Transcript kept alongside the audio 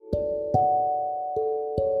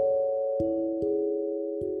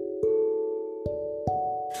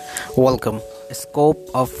Welcome. Scope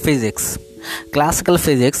of physics. Classical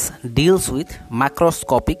physics deals with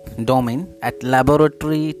macroscopic domain at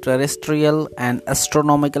laboratory, terrestrial, and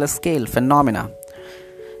astronomical scale phenomena.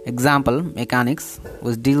 Example: mechanics,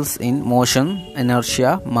 which deals in motion,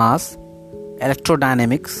 inertia, mass;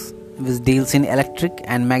 electrodynamics, which deals in electric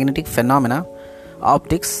and magnetic phenomena;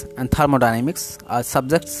 optics and thermodynamics are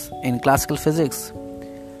subjects in classical physics.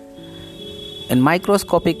 In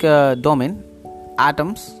microscopic domain,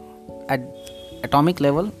 atoms at atomic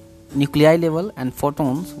level, nuclei level, and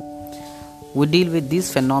photons, we deal with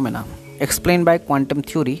these phenomena explained by quantum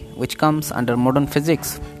theory, which comes under modern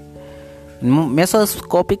physics.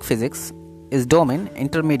 Mesoscopic physics is domain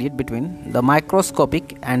intermediate between the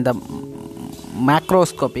microscopic and the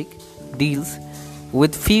macroscopic, deals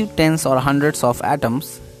with few tens or hundreds of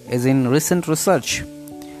atoms, is in recent research.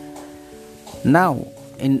 Now,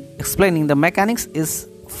 in explaining the mechanics is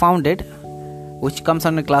founded, which comes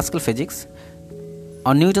under classical physics,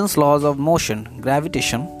 on Newton's laws of motion,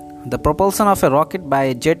 gravitation, the propulsion of a rocket by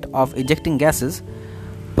a jet of ejecting gases,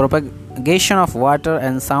 propagation of water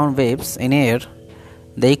and sound waves in air,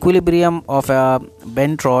 the equilibrium of a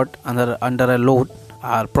bent rod under a load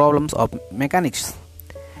are problems of mechanics.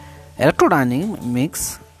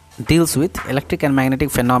 Electrodynamics deals with electric and magnetic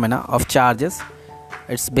phenomena of charges.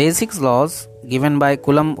 Its basic laws given by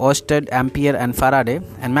Coulomb, Oersted, Ampere, and Faraday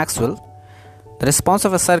and Maxwell. The response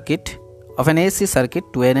of a circuit, of an AC circuit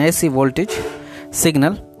to an AC voltage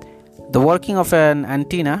signal, the working of an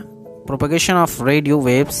antenna, propagation of radio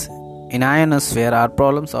waves in ionosphere are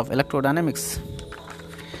problems of electrodynamics.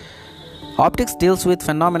 Optics deals with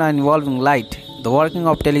phenomena involving light, the working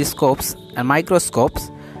of telescopes and microscopes,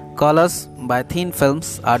 colors by thin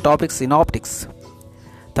films are topics in optics.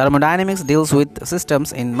 Thermodynamics deals with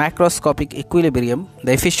systems in macroscopic equilibrium,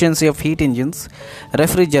 the efficiency of heat engines,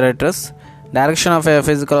 refrigerators, direction of a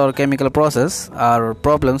physical or chemical process are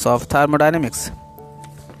problems of thermodynamics.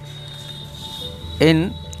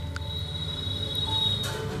 In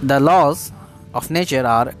the laws of nature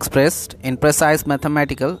are expressed in precise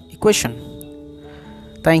mathematical equation.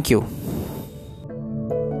 Thank you.